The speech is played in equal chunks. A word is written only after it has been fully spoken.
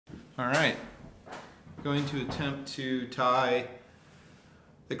All right, going to attempt to tie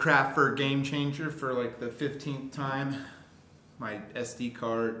the Craftford Game Changer for like the 15th time. My SD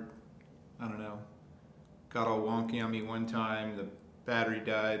card, I don't know, got all wonky on me one time. The battery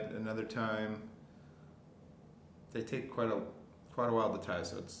died another time. They take quite a while to tie,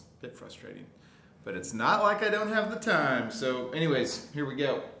 so it's a bit frustrating. But it's not like I don't have the time. So anyways, here we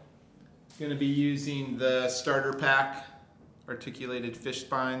go. Going to be using the starter pack articulated fish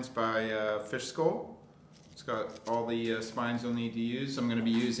spines by Fish Skull. It's got all the spines you'll need to use. I'm going to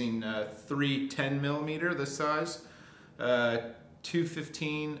be using 3 10mm this size, 2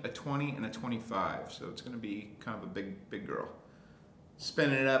 15, a 20, and a 25. So it's going to be kind of a big girl.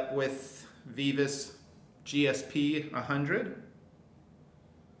 Spinning it up with Veevus GSP 100.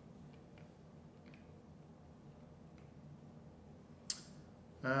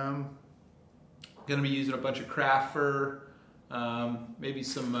 Going to be using a bunch of craft fur, maybe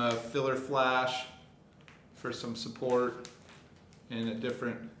some filler flash for some support in a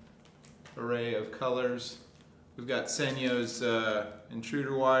different array of colors. We've got Senyo's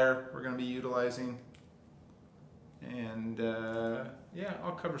intruder wire we're going to be utilizing, and yeah,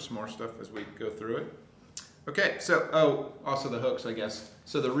 I'll cover some more stuff as we go through it. Okay, so also the hooks, I guess.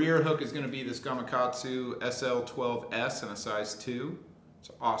 So the rear hook is going to be this Gamakatsu SL12S in a size 2. It's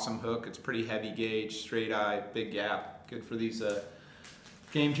an awesome hook. It's pretty heavy gauge, straight eye, big gap. Good for these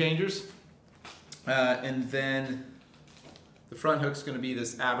game changers. And then the front hook's going to be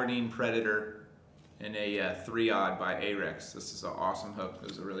this Ahrex Predator in a 3-aught by Ahrex. This is an awesome hook.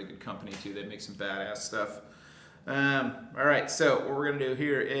 This is a really good company too. They make some badass stuff. All right, so what we're going to do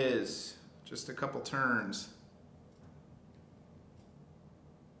here is just a couple turns.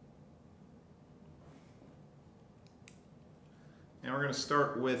 And we're going to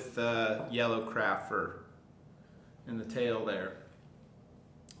start with yellow craft fur in the tail there.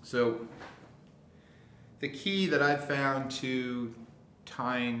 So the key that I've found to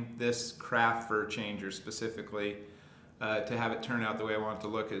tying this craft fur changer specifically to have it turn out the way I want it to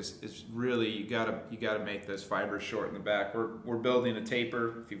look is really you gotta make those fibers short in the back. We're building a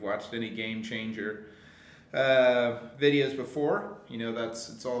taper. If you've watched any game changer videos before, you know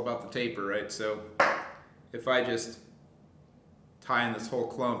it's all about the taper, right? So if I just tie in this whole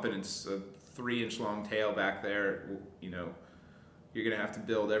clump and it's a 3-inch long tail back there, you know, you're gonna have to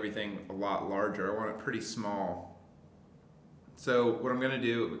build everything a lot larger. I want it pretty small. So what I'm gonna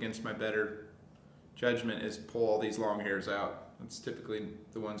do against my better judgment is pull all these long hairs out. That's typically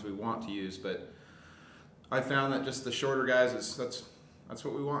the ones we want to use, but I found that just the shorter guys, that's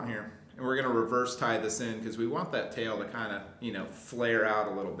what we want here. And we're gonna reverse tie this in because we want that tail to kind of, you know, flare out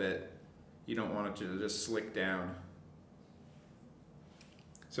a little bit. You don't want it to just slick down.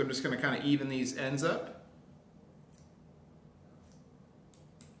 So I'm just going to kind of even these ends up.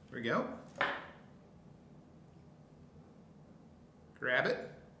 There we go. Grab it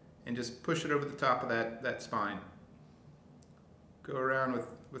and just push it over the top of that spine. Go around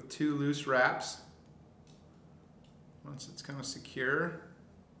with 2 loose wraps. Once it's kind of secure,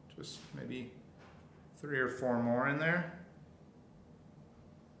 just maybe 3 or 4 more in there.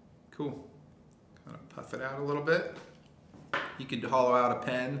 Cool. Kind of puff it out a little bit. You could hollow out a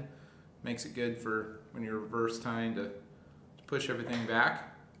pen, makes it good for when you're reverse tying to push everything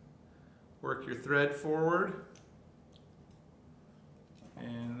back. Work your thread forward,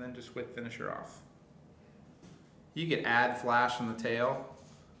 and then just whip finisher off. You could add flash on the tail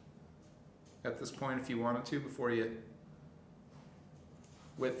at this point if you wanted to before you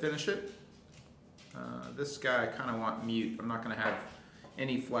whip finish it. This guy I kind of want mute. I'm not going to have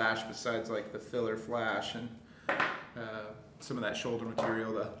any flash besides like the filler flash and some of that shoulder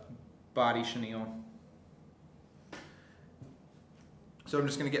material, the body chenille. So I'm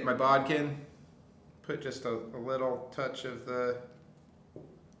just going to get my bodkin, put just a little touch of the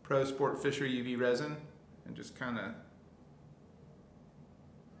Pro Sport Fisher UV resin, and just kind of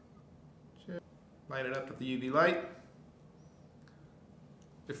light it up with the UV light.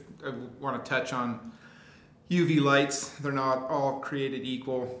 If I want to touch on UV lights, they're not all created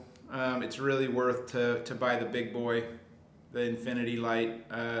equal. It's really worth to buy the big boy, the Infinity light.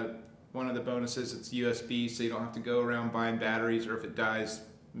 One of the bonuses, it's USB, so you don't have to go around buying batteries, or if it dies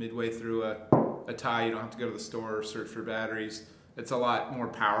midway through a tie, you don't have to go to the store or search for batteries. It's a lot more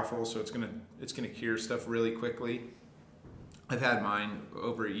powerful, so it's gonna cure stuff really quickly. I've had mine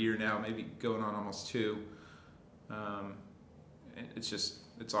over a year now, maybe going on almost 2.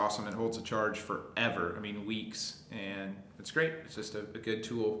 It's awesome. It holds a charge forever. I mean, weeks, and it's great. It's just a good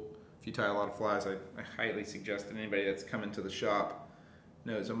tool. If you tie a lot of flies, I highly suggest that anybody that's coming to the shop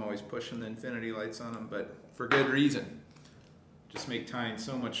knows I'm always pushing the Infinity lights on them, but for good reason. just make tying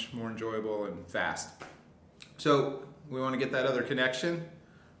so much more enjoyable and fast. So we want to get that other connection.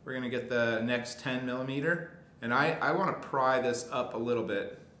 We're going to get the next 10 millimeter, and I want to pry this up a little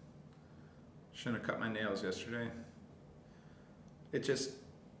bit. Shouldn't have cut my nails yesterday. It just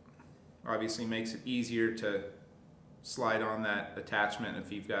obviously makes it easier to slide on that attachment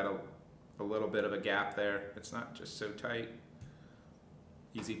if you've got a little bit of a gap there. It's not just so tight.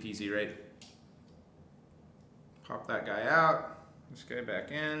 Easy peasy, right? Pop that guy out, this guy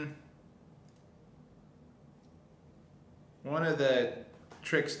back in. One of the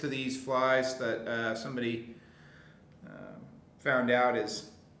tricks to these flies that somebody found out is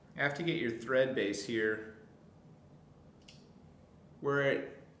you have to get your thread base here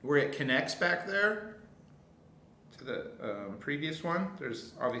where it connects back there to the previous one.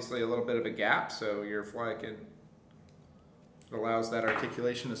 There's obviously a little bit of a gap, so your fly it allows that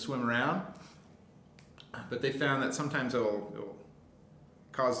articulation to swim around. But they found that sometimes it'll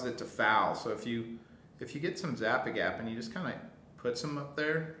cause it to foul. So if you get some Zap-A-Gap and you just kind of put some up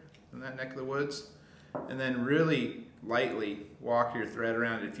there in that neck of the woods, and then really lightly walk your thread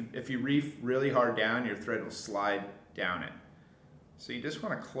around it. If you reef really hard down, your thread will slide down it. So you just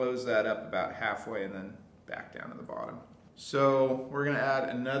want to close that up about halfway and then back down to the bottom. So we're going to add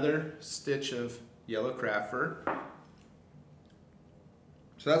another stitch of yellow craft fur.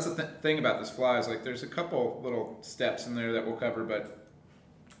 So that's the thing about this fly is like there's a couple little steps in there that we'll cover, but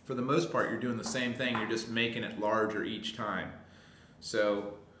for the most part you're doing the same thing, you're just making it larger each time.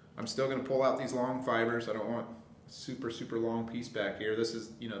 So I'm still going to pull out these long fibers. I don't want a super long piece back here. This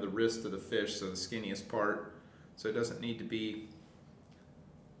is, you know, the wrist of the fish, so the skinniest part. So it doesn't need to be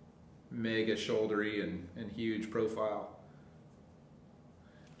mega shouldery and huge profile.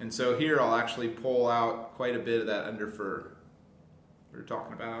 And so here I'll actually pull out quite a bit of that under fur we were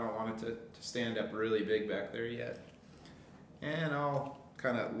talking about. I don't want it to stand up really big back there yet. And I'll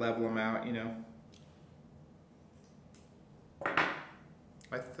kind of level them out, you know.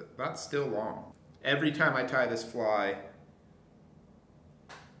 That's still long. Every time I tie this fly,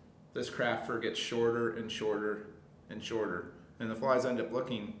 this craft fur gets shorter and shorter and shorter, and the flies end up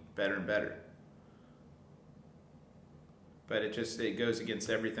looking better and better. But it goes against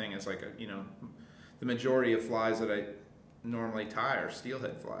everything. It's like the majority of flies that I normally tie are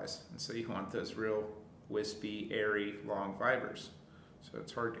steelhead flies, and so you want those real wispy, airy, long fibers. So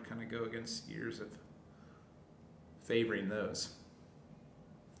it's hard to kind of go against years of favoring those.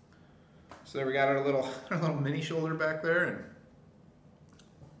 So there we got our little mini shoulder back there, and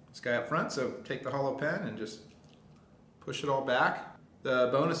this guy up front. So take the hollow pen and just push it all back. The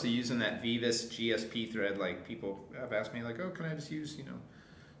bonus of using that Veevus GSP thread, like people have asked me, like, oh, can I just use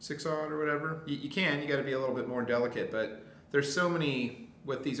 6/0 or whatever? You can. You got to be a little bit more delicate, but there's so many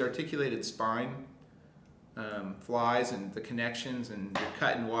with these articulated spine flies and the connections, and you're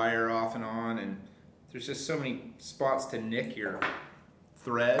cutting wire off and on, and there's just so many spots to nick your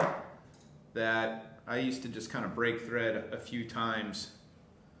thread that I used to just kind of break thread a few times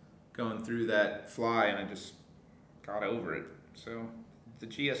going through that fly, and I just got over it. So the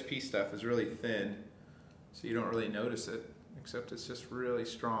GSP stuff is really thin, so you don't really notice it, except it's just really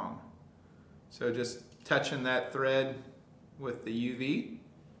strong. So just touching that thread with the UV,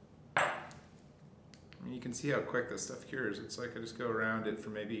 I mean, you can see how quick this stuff cures. It's like I just go around it for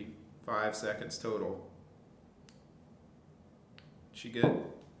maybe 5 seconds total. She good?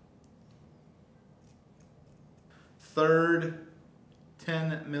 Third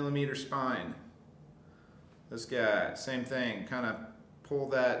 10 millimeter spine. This guy, same thing, kind of pull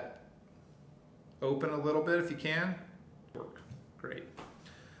that open a little bit if you can. Work, great.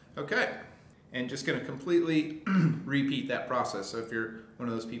 Okay, and just gonna completely repeat that process. So if you're one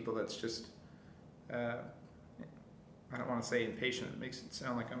of those people that's just, I don't wanna say impatient, it makes it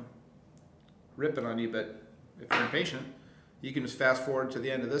sound like I'm ripping on you, but if you're impatient, you can just fast forward to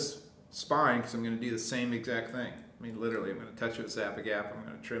the end of this spine, because I'm gonna do the same exact thing. I mean, literally, I'm going to touch it with Zap-A-Gap, I'm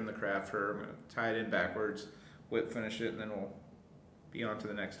going to trim the craft fur, I'm going to tie it in backwards, whip finish it, and then we'll be on to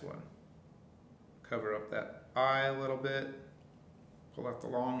the next one. Cover up that eye a little bit, pull out the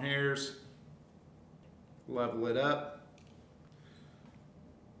long hairs, level it up.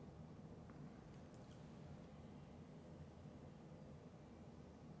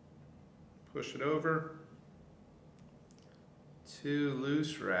 Push it over. 2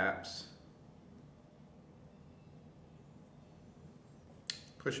 loose wraps.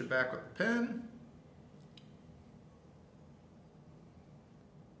 Push it back with the pen.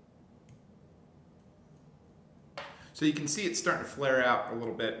 So you can see it's starting to flare out a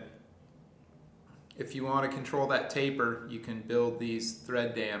little bit. If you want to control that taper, you can build these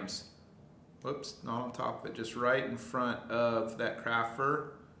thread dams whoops, not on top of it, just right in front of that craft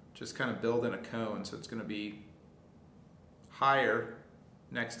fur, just kind of build in a cone, so it's going to be higher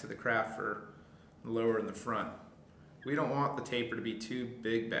next to the craft fur, lower in the front. We don't want the taper to be too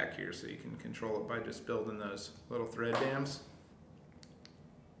big back here, so you can control it by just building those little thread dams.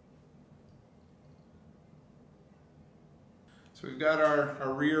 So we've got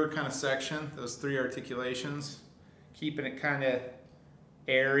our rear kind of section, those 3 articulations, keeping it kind of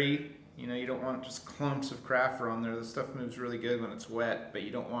airy. You know, you don't want just clumps of craft fur on there. The stuff moves really good when it's wet, but you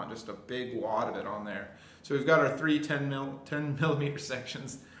don't want just a big wad of it on there. So we've got our 3 10 millimeter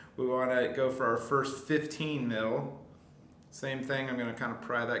sections. We want to go for our first 15 mil. Same thing, I'm going to kind of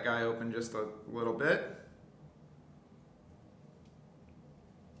pry that guy open just a little bit.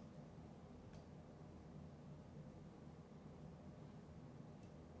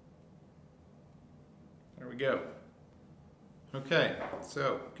 There we go. Okay,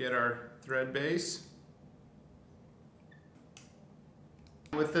 so get our thread base.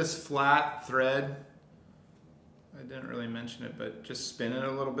 With this flat thread, I didn't really mention it, but just spin it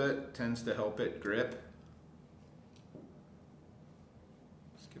a little bit tends to help it grip.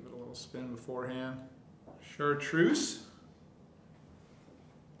 Just give it a little spin beforehand. Chartreuse.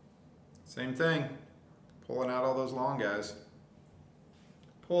 Same thing, pulling out all those long guys.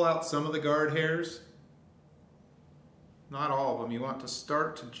 Pull out some of the guard hairs. Not all of them. You want to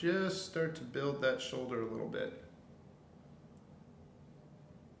start to build that shoulder a little bit.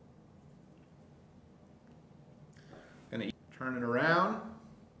 Gonna turn it around.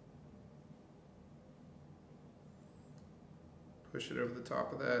 Push it over the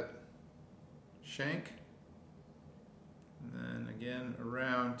top of that shank. And then again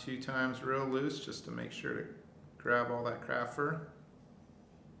around 2 times real loose just to make sure to grab all that craft fur.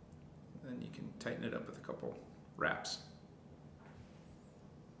 Then you can tighten it up with a couple wraps.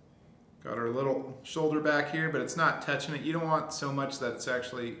 Got our little shoulder back here, but it's not touching it. You don't want so much that it's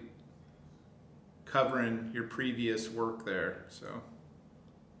actually covering your previous work there. So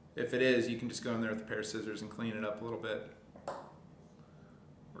if it is, you can just go in there with a pair of scissors and clean it up a little bit.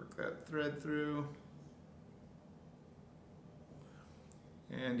 Work that thread through.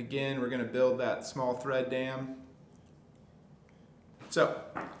 And again, we're going to build that small thread dam. So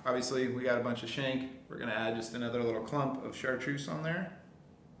obviously we got a bunch of shank. We're going to add just another little clump of chartreuse on there.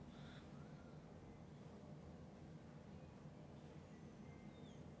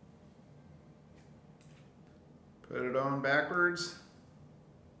 Put it on backwards.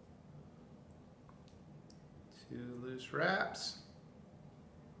 2 loose wraps.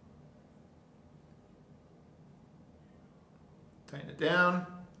 Tighten it down.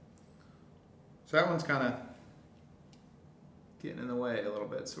 So that one's kind of getting in the way a little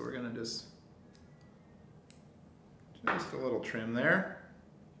bit, so we're going to just a little trim there.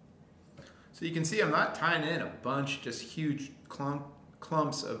 So you can see I'm not tying in a bunch, just huge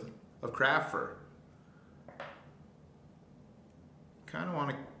clumps of craft fur. Kind of want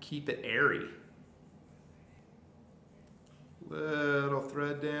to keep it airy. Little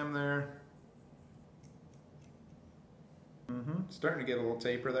thread dam there. Starting to get a little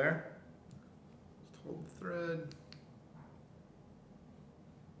taper there. Just hold the thread.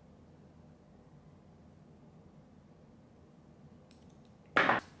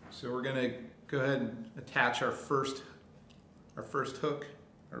 So we're going to go ahead and attach our first hook,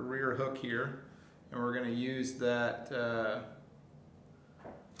 our rear hook here, and we're going to use that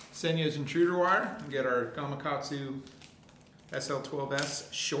Senyo's intruder wire and get our Gamakatsu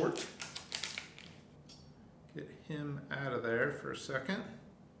SL12S short. Get him out of there for a second.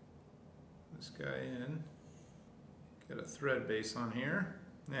 This guy in. Get a thread base on here.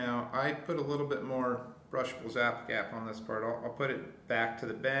 Now I put a little bit more brushable zap gap on this part. I'll put it back to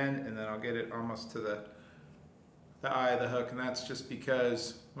the bend and then I'll get it almost to the eye of the hook, and that's just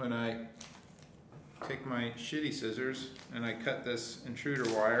because when I take my shitty scissors and I cut this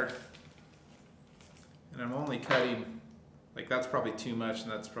intruder wire, and I'm only cutting, like that's probably too much,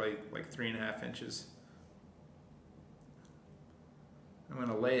 and that's probably like 3.5 inches. I'm going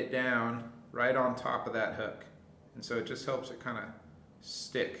to lay it down right on top of that hook, and so it just helps it kind of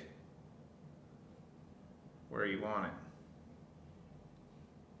stick where you want it.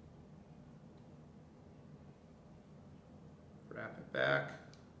 Wrap it back.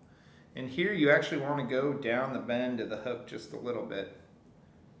 And here you actually want to go down the bend of the hook just a little bit.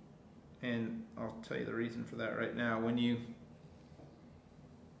 And I'll tell you the reason for that right now. To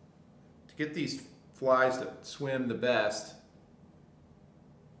get these flies to swim the best,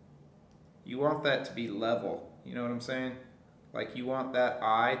 you want that to be level. You know what I'm saying? Like you want that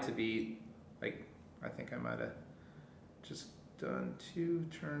eye to be like, I think I might have just done 2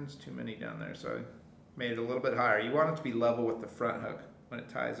 turns too many down there, so I made it a little bit higher. You want it to be level with the front hook when it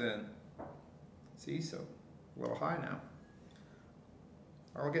ties in. See, so a little high now.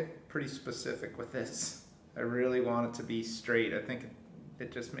 I'll get pretty specific with this. I really want it to be straight. I think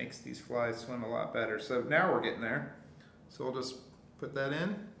it just makes these flies swim a lot better. So now we're getting there. So we'll just put that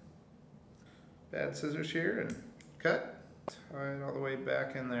in. Bad scissors here and cut. Tie it all the way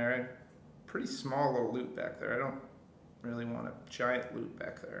back in there. Pretty small little loop back there. I don't really want a giant loop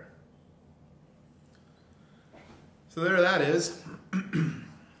back there. So there that is.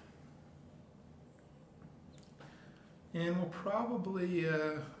 And we'll probably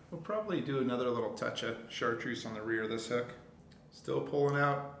do another little touch of chartreuse on the rear of this hook. Still pulling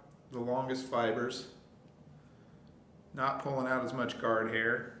out the longest fibers. Not pulling out as much guard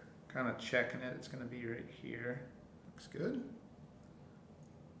hair. Kind of checking it. It's going to be right here. Looks good.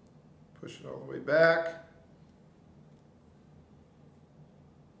 Push it all the way back.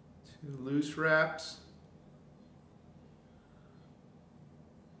 2 loose wraps.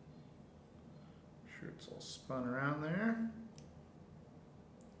 Sure it's all spun around there.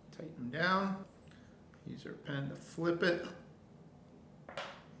 Tighten them down. Use our pen to flip it. Go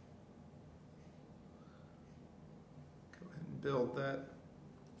ahead and build that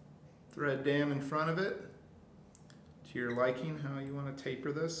thread dam in front of it to your liking, how you want to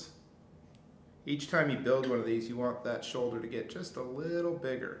taper this. Each time you build one of these, you want that shoulder to get just a little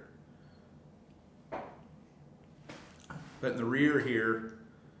bigger. But in the rear here,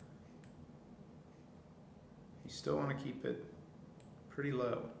 you still want to keep it pretty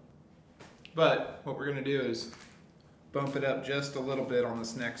low. But what we're going to do is bump it up just a little bit on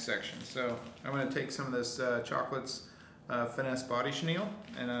this next section. So I'm going to take some of this Chocklett's finesse body chenille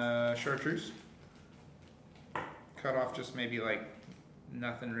and chartreuse. Cut off just maybe like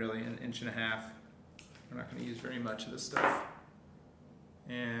nothing really, 1.5 inches. We're not going to use very much of this stuff.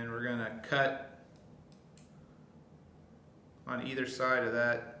 And we're going to cut on either side of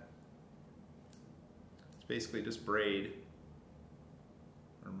that. It's basically just braid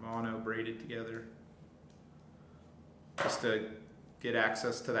or mono braided together just to get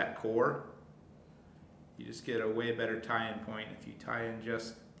access to that core. You just get a way better tie-in point if you tie in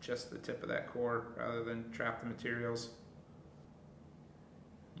just the tip of that core rather than trap the materials.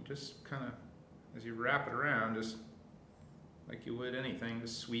 And just kind of, as you wrap it around, just like you would anything,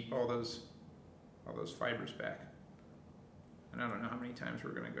 just sweep all those fibers back. And I don't know how many times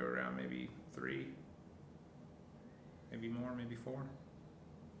we're going to go around, maybe 3, maybe more, maybe 4.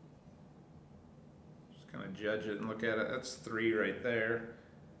 Just kind of judge it and look at it. That's 3 right there.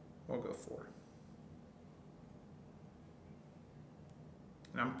 We'll go 4.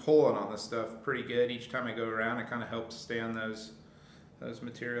 And I'm pulling on this stuff pretty good each time I go around. It kind of helps stand those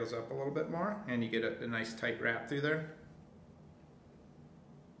materials up a little bit more, and you get a nice tight wrap through there.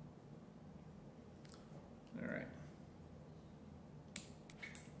 All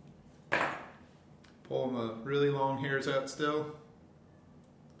right. Pulling the really long hairs out still.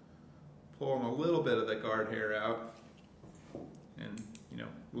 Pulling a little bit of the guard hair out, and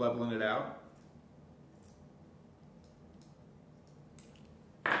leveling it out.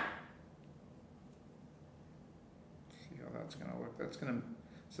 That's going to look. That's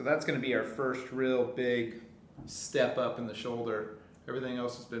going to be our first real big step up in the shoulder. Everything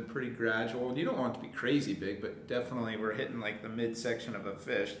else has been pretty gradual. You don't want it to be crazy big, but definitely we're hitting like the midsection of a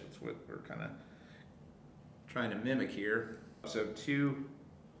fish. That's what we're kind of trying to mimic here. So 2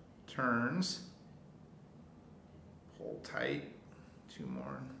 turns, pull tight, 2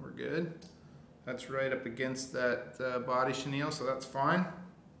 more, we're good. That's right up against that body chenille, so that's fine.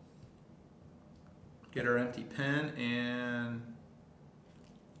 Get our empty pen and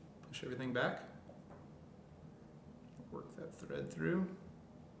push everything back. Work that thread through.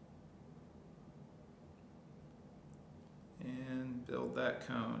 And build that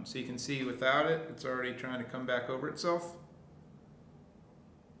cone. So you can see without it, it's already trying to come back over itself.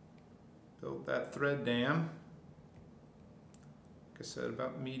 Build that thread dam. Like I said,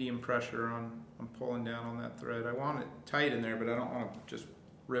 about medium pressure on pulling down on that thread. I want it tight in there, but I don't want to just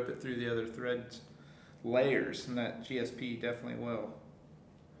rip it through the other threads layers, and that GSP definitely will.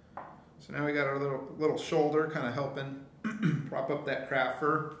 So now we got our little shoulder kind of helping prop up that craft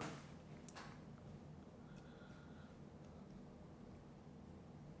fur.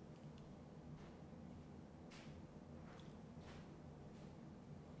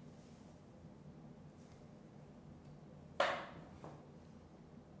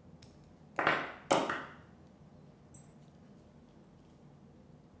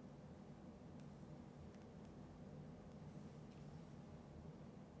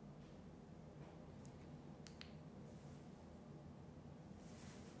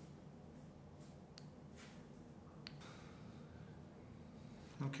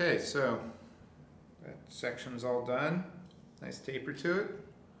 Okay, so that section's all done. Nice taper to it.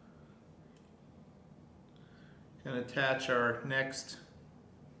 Gonna attach our next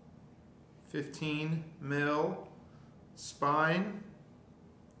 15 mil spine.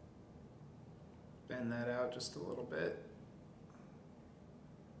 Bend that out just a little bit.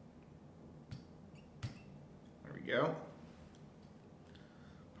 There we go.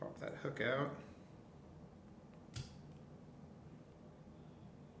 Pop that hook out.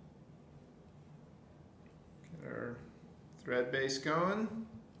 Get our thread base going.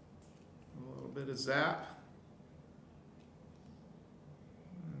 A little bit of zap.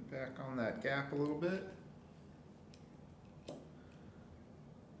 And back on that gap a little bit.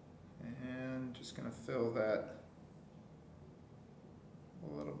 And just going to fill that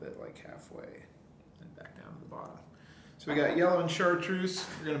a little bit, like halfway, and back down to the bottom. So we got yellow and chartreuse.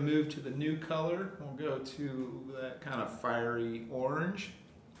 We're going to move to the new color. We'll go to that kind of fiery orange.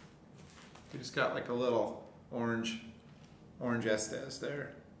 We just got like a little orange estes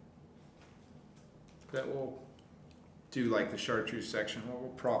there. That will do like the chartreuse section. We'll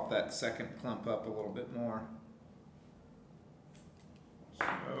prop that second clump up a little bit more.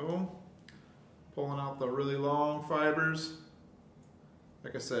 So, pulling out the really long fibers.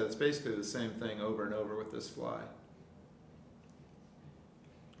 Like I said, it's basically the same thing over and over with this fly.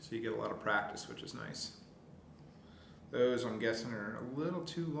 So you get a lot of practice, which is nice. Those, I'm guessing, are a little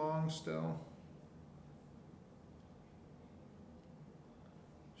too long still.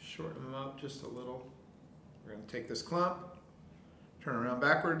 Shorten them up just a little. We're going to take this clump, turn around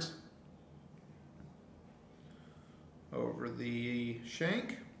backwards, over the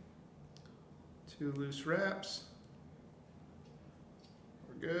shank, 2 loose wraps.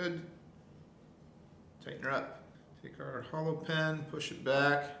 We're good. Tighten her up. Take our hollow pen, push it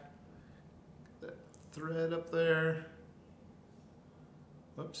back, get that thread up there.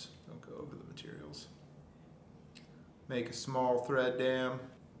 Whoops, don't go over the materials. Make a small thread dam,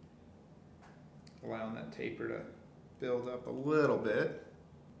 allowing that taper to build up a little bit.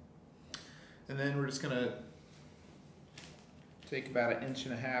 And then we're just gonna take about 1.5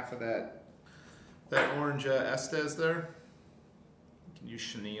 inches of that orange estes there. You can use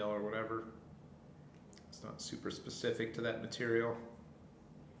chenille or whatever. It's not super specific to that material.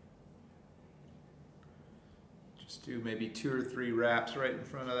 Just do maybe 2 or 3 wraps right in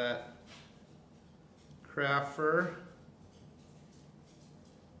front of that craft fur.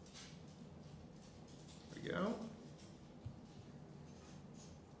 There we go.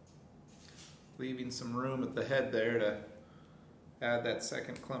 Leaving some room at the head there to add that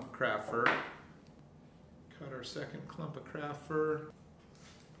second clump of craft fur. Cut our second clump of craft fur.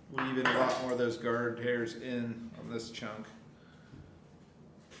 Leaving a lot more of those guard hairs in on this chunk.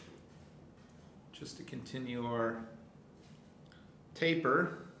 Just to continue our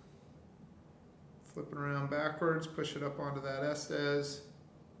taper. Flip it around backwards, push it up onto that estes.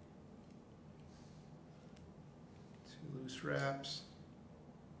 2 loose wraps.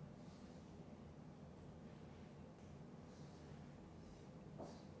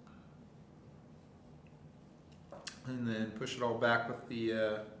 And then push it all back with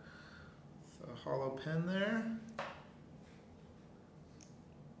the hollow pen there.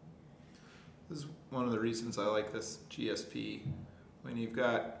 This is one of the reasons I like this GSP. When you've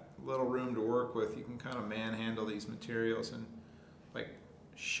got little room to work with, you can kind of manhandle these materials and like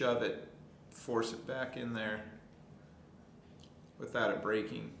shove it, force it back in there without it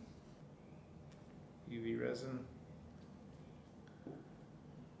breaking. UV resin.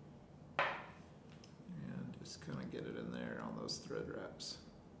 And just kind of get it in there on those thread wraps.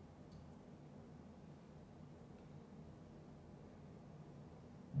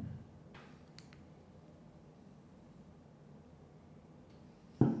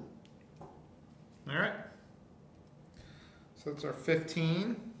 All right, so that's our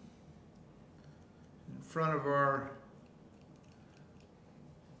 15 in front of our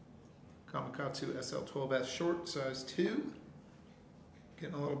Kamakatsu SL12S short, size 2.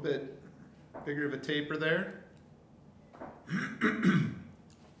 Getting a little bit bigger of a taper there. Starting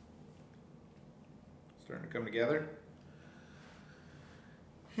to come together.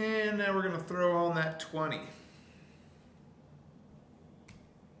 And now we're going to throw on that 20.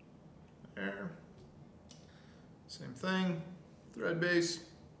 There. Same thing, thread base.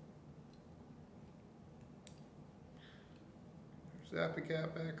 There's that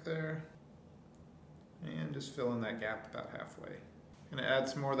gap back there. And just fill in that gap about halfway. Gonna add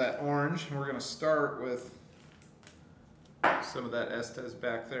some more of that orange, and we're gonna start with some of that estes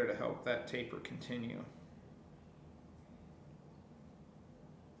back there to help that taper continue.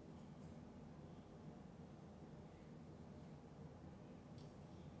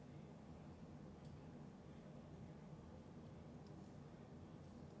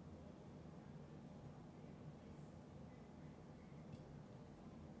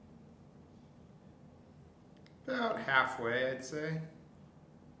 about halfway, I'd say.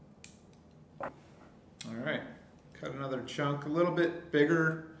 All right, cut another chunk, a little bit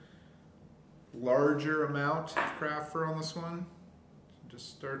bigger, larger amount of craft fur on this one.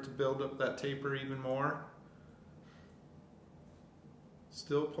 Just start to build up that taper even more.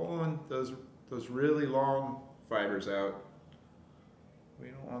 Still pulling those really long fibers out. We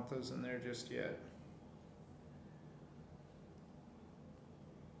don't want those in there just yet.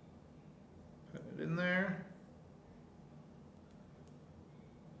 Put it in there.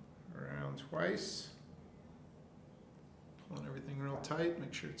 Around twice. Pulling everything real tight,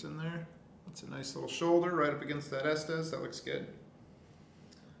 make sure it's in there. That's a nice little shoulder right up against that Estes. That looks good.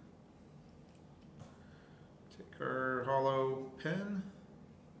 Take our hollow pin,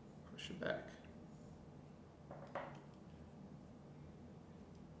 push it back.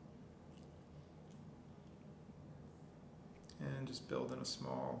 And just build in a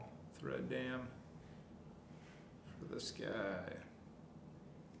small thread dam for this guy.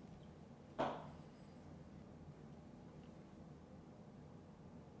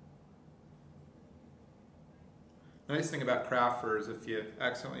 The nice thing about craft fur is if you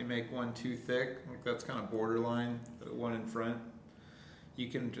accidentally make one too thick, like that's kind of borderline, the one in front, you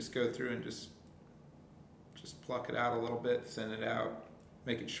can just go through and just pluck it out a little bit, thin it out,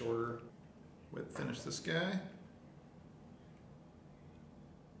 make it shorter. Finish this guy.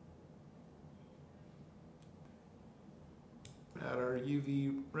 Add our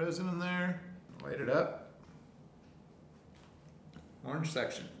UV resin in there, light it up. Orange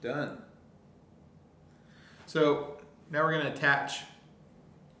section, done. So now we're going to attach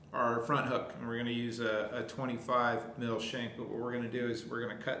our front hook, and we're going to use a 25 mil shank, but what we're going to do is we're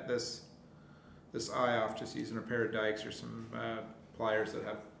going to cut this eye off just using a pair of dikes or some pliers that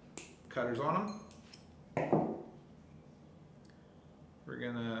have cutters on them. We're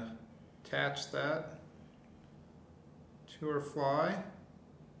going to attach that to our fly,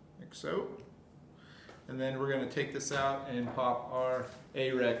 like so. And then we're going to take this out and pop our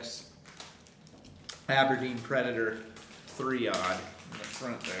Ahrex Predator 3 odd in the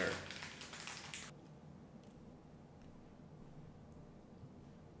front there.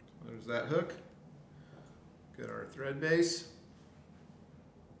 So there's that hook. Get our thread base.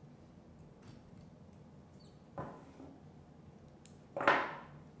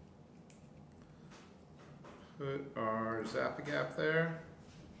 Put our Zap-A-Gap there.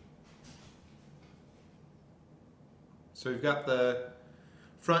 So we've got the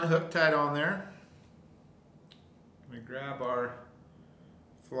front hook tied on there. We grab our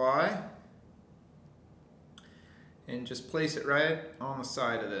fly and just place it right on the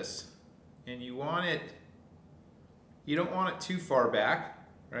side of this. And you don't want it too far back,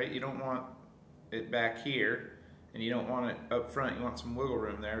 right? You don't want it back here, and you don't want it up front. You want some wiggle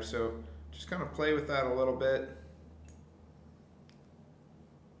room there. So just kind of play with that a little bit.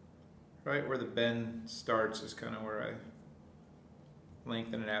 Right where the bend starts is kind of where I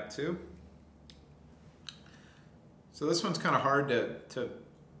lengthen it out to. So this one's kind of hard to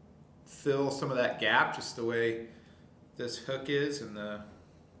fill some of that gap, just the way this hook is, and the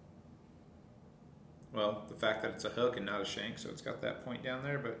fact that it's a hook and not a shank, so it's got that point down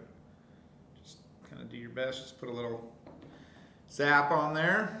there, but just kind of do your best. Just put a little zap on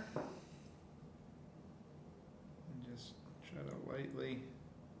there, and just try to lightly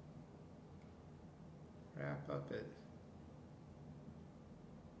wrap up it.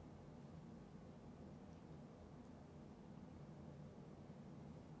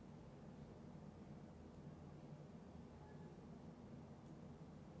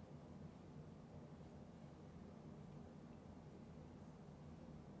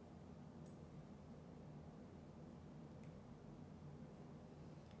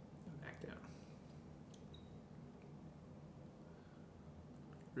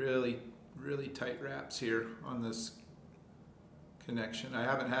 Really tight wraps here on this connection. I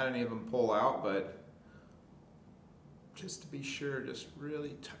haven't had any of them pull out, but just to be sure, just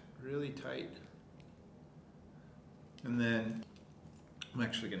really tight. And then I'm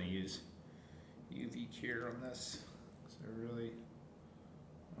actually going to use UV cure on this, so I really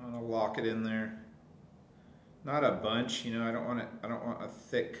want to lock it in there. Not a bunch, you know. I don't want a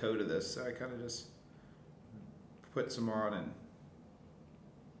thick coat of this, so I kind of just put some on and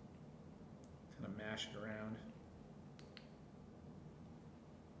kind of mash it around.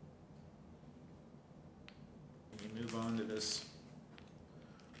 We move on to this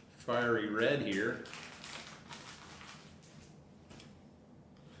fiery red here.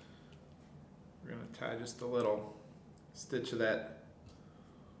 We're going to tie just a little stitch of that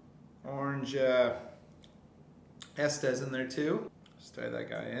orange Estes in there too. Just tie that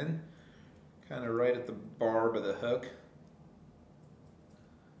guy in. kind of right at the barb of the hook.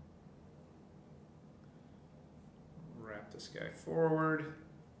 Wrap this guy forward.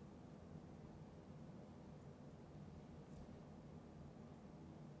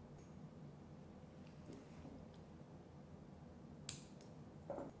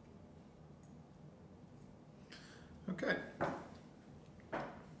 Okay,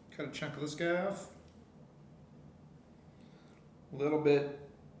 cut a chunk of this guy off. A little bit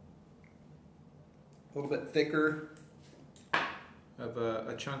thicker of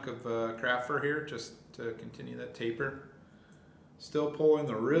a chunk of craft fur here, just to continue that taper. Still pulling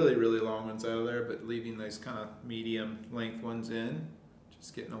the really, really long ones out of there, but leaving those kind of medium length ones in.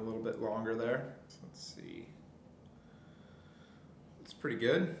 Just getting a little bit longer there. So let's see. It's pretty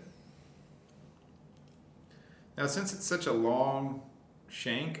good. Now, since it's such a long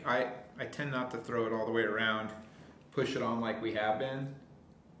shank, I tend not to throw it all the way around, push it on like we have been.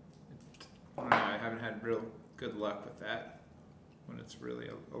 I don't know, I haven't had real good luck with that when it's really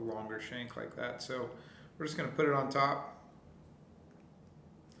a longer shank like that. So we're just going to put it on top.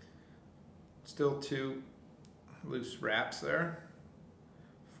 Still 2 loose wraps there.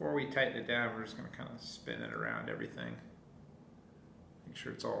 Before we tighten it down, we're just going to kind of spin it around everything. Make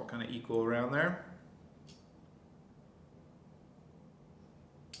sure it's all kind of equal around there.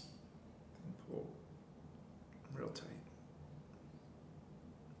 Pull real tight.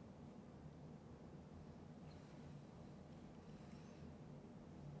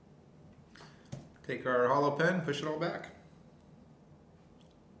 Take our hollow pen, push it all back.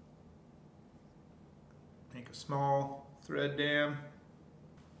 Make a small thread dam.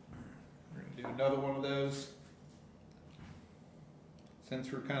 We're going to do another one of those.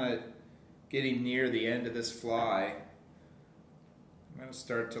 Since we're kind of getting near the end of this fly, I'm going to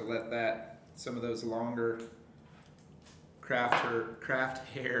start to let some of those longer craft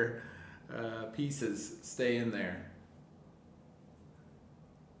hair pieces stay in there.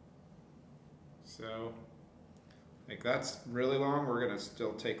 So, like that's really long. We're going to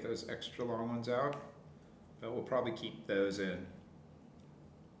still take those extra long ones out, but we'll probably keep those in.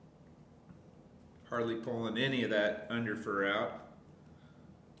 Hardly pulling any of that under fur out.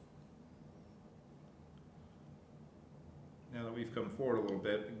 Now that we've come forward a little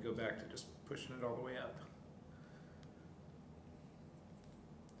bit, we can go back to just pushing it all the way up.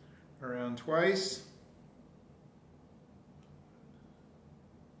 Around twice.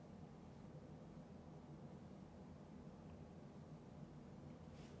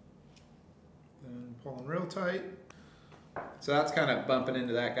 Then pulling real tight. So that's kind of bumping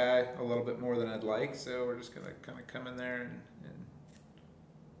into that guy a little bit more than I'd like. So we're just going to kind of come in there and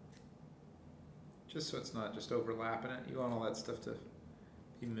just so it's not just overlapping it. You want all that stuff to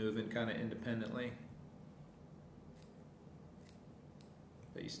be moving kind of independently.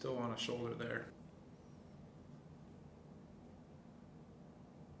 But you still want a shoulder there.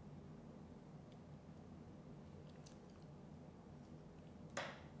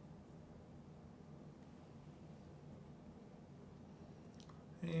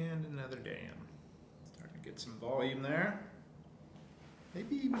 And another dam. Starting to get some volume there.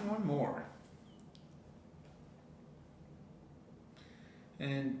 Maybe even one more.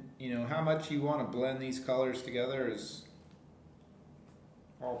 And you know, how much you want to blend these colors together is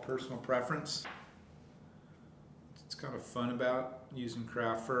all personal preference. It's kind of fun about using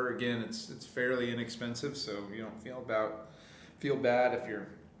craft fur. Again, it's fairly inexpensive, so you don't feel bad if you're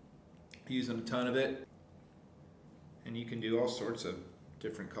using a ton of it. And you can do all sorts of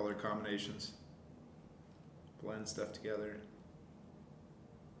different color combinations. Blend stuff together.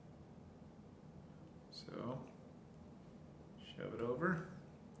 So shove it over.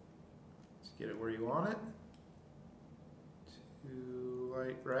 Just get it where you want it. 2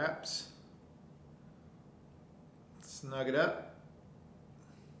 light wraps. Snug it up.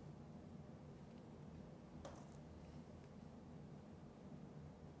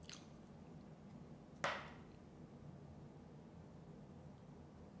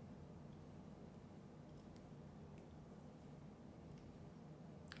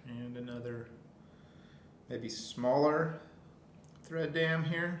 And another maybe smaller thread dam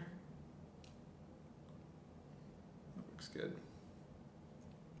here. That looks good.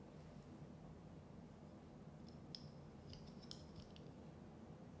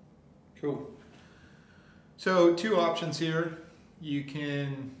 Cool. So 2 options here. You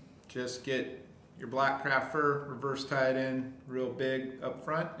can just get your black craft fur, reverse tie it in real big up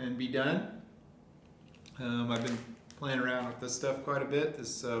front and be done. I've been playing around with this stuff quite a bit,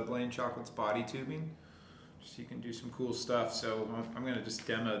 this Blaine Chocklett's body tubing. So you can do some cool stuff. So I'm going to just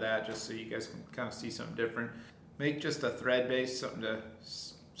demo that just so you guys can kind of see something different. Make just a thread base, something to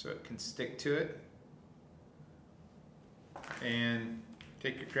so it can stick to it. And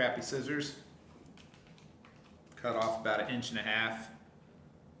take your crappy scissors, cut off about 1.5 inches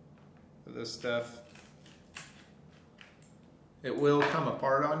of this stuff. It will come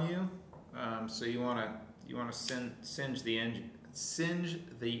apart on you, so you want to singe the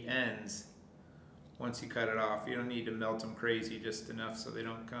ends once you cut it off. You don't need to melt them crazy, just enough so they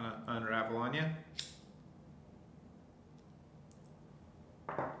don't kind of unravel on you.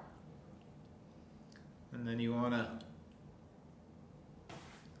 And then you want to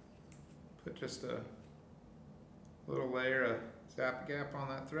put just a little layer of Zap Gap on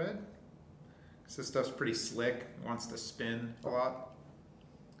that thread. Because this stuff's pretty slick, it wants to spin a lot.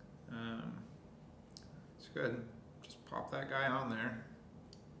 So go ahead and just pop that guy on there.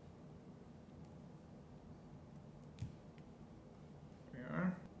 There we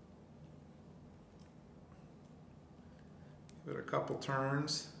are. Give it a couple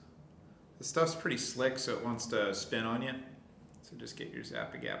turns. This stuff's pretty slick, so it wants to spin on you. So just get your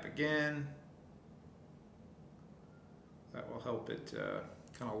Zap Gap again. That will help it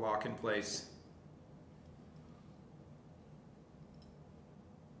kind of lock in place.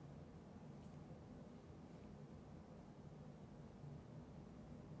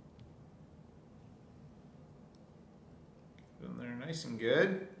 Put them there nice and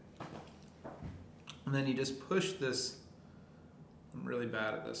good. And then you just push this. I'm really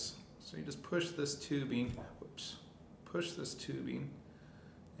bad at this. So you just push this tubing, whoops, push this tubing,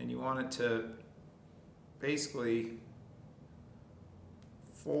 and you want it to basically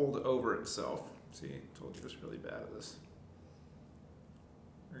fold over itself. See, I told you I was really bad at this.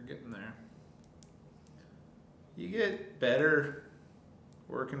 We're getting there. You get better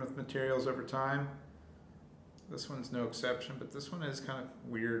working with materials over time. This one's no exception, but this one is kind of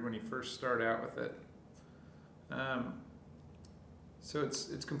weird when you first start out with it. So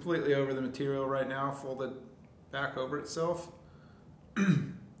it's completely over the material right now, folded back over itself.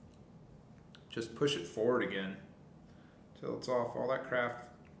 Just push it forward again till it's off all that craft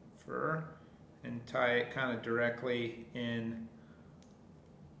fur, and tie it kind of directly in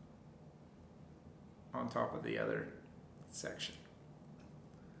on top of the other section.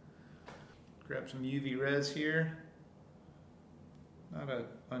 Grab some UV res here. Not an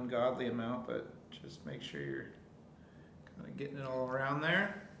ungodly amount, but just make sure you're kind of getting it all around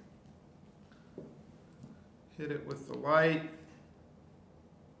there. Hit it with the light.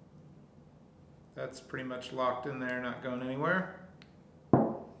 That's pretty much locked in there, not going anywhere.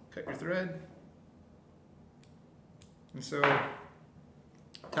 Cut your thread. And so,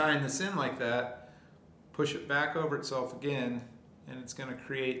 tying this in like that, push it back over itself again, and it's going to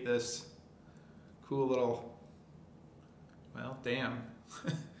create this cool little, well, dam,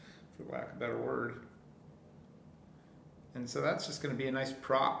 for lack of a better word. And so that's just going to be a nice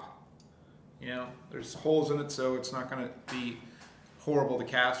prop. You know, there's holes in it, so it's not going to be horrible to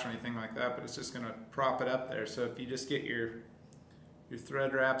cast or anything like that, but it's just going to prop it up there. So if you just get your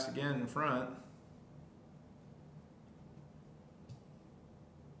thread wraps again in front,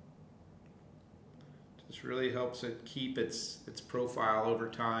 just really helps it keep its profile over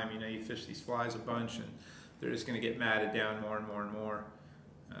time. You know, you fish these flies a bunch and they're just going to get matted down more and more and more.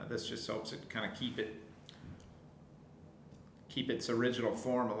 This just helps it kind of keep its original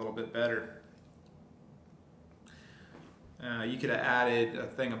form a little bit better. You could have added a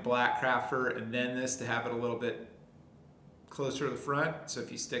thing of black craft fur and then this to have it a little bit closer to the front. So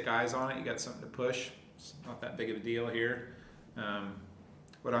if you stick eyes on it, you got something to push. It's not that big of a deal here.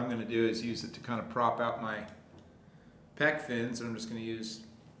 What I'm going to do is use it to kind of prop out my pec fins. And I'm just going to use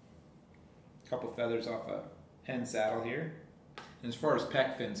a couple feathers off a hen saddle here. And as far as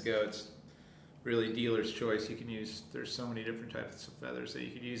pec fins go, it's really dealer's choice. You can use, there's so many different types of feathers that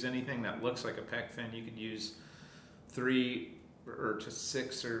you could use anything that looks like a pec fin. You could use 3 or to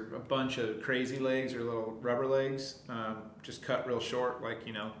 6 or a bunch of crazy legs or little rubber legs. Just cut real short, like,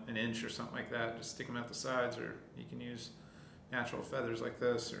 you know, 1 inch or something like that. Just stick them out the sides, or you can use natural feathers like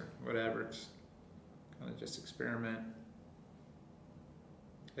this or whatever. It's kind of just experiment.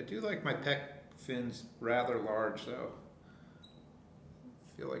 I do like my pec fins rather large though.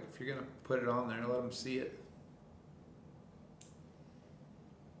 I feel like if you're going to put it on there, let them see it.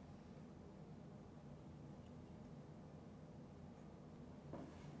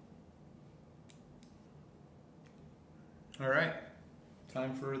 All right,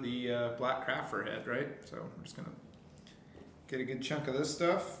 time for the black craft fur head, right? So I'm just gonna get a good chunk of this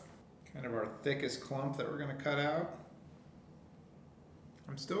stuff, kind of our thickest clump that we're gonna cut out.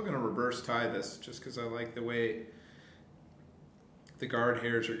 I'm still gonna reverse tie this just because I like the way the guard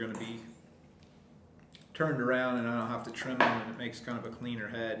hairs are gonna be turned around and I don't have to trim them, and it makes kind of a cleaner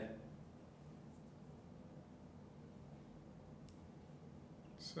head.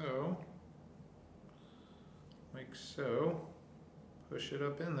 So, like so, push it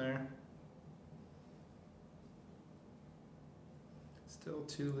up in there. Still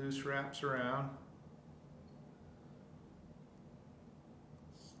 2 loose wraps around.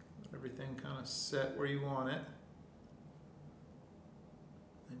 Let everything kind of set where you want it.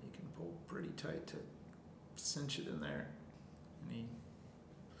 Then you can pull pretty tight to cinch it in there. Any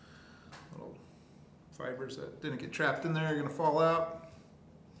little fibers that didn't get trapped in there are going to fall out.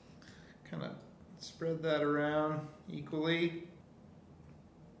 Kind of spread that around equally.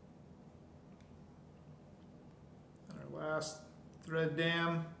 And our last thread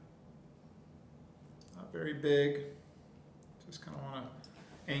dam, not very big. Just kind of want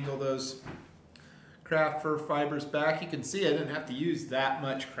to angle those craft fur fibers back. You can see I didn't have to use that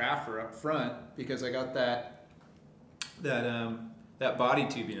much craft fur up front because I got that body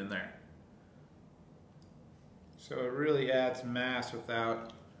tubing in there. So it really adds mass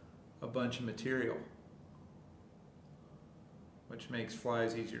without a bunch of material, which makes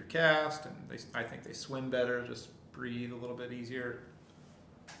flies easier to cast, and I think they swim better, just breathe a little bit easier.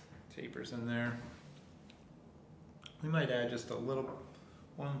 Tapers in there. We might add just one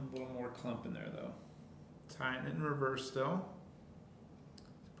little more clump in there though. Tying it in reverse still. Just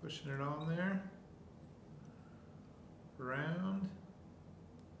pushing it on there. Around.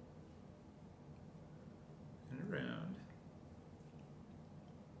 And around.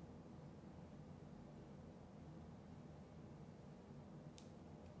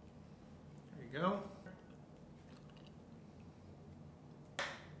 There you go.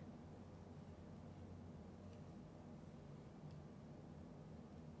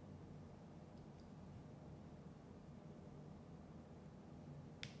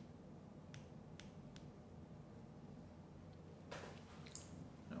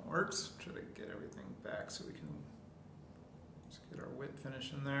 Works. Try to get everything back so we can just get our whip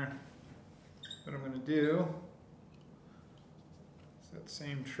finish in there. What I'm going to do is that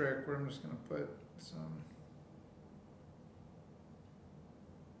same trick where I'm just going to put some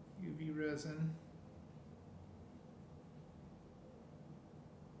UV resin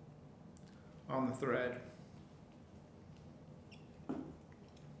on the thread.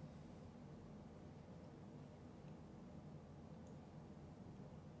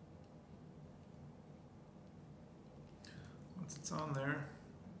 It's on there.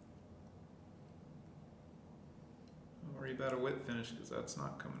 Don't worry about a whip finish because that's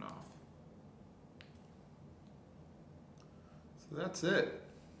not coming off. So that's it.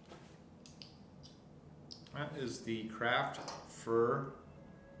 That is the craft fur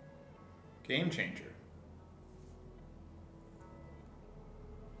game changer.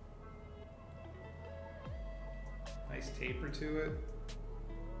 Nice taper to it.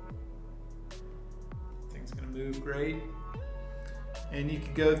 Thing's gonna move great. And you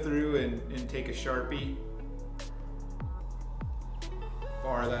could go through and take a Sharpie,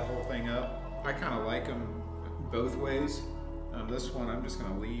 bar that whole thing up. I kind of like them both ways. This one I'm just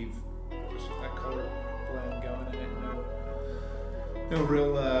going to leave just with that color blend going in it. No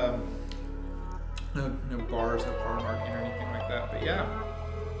real, no bars, no bar marking or anything like that. But yeah.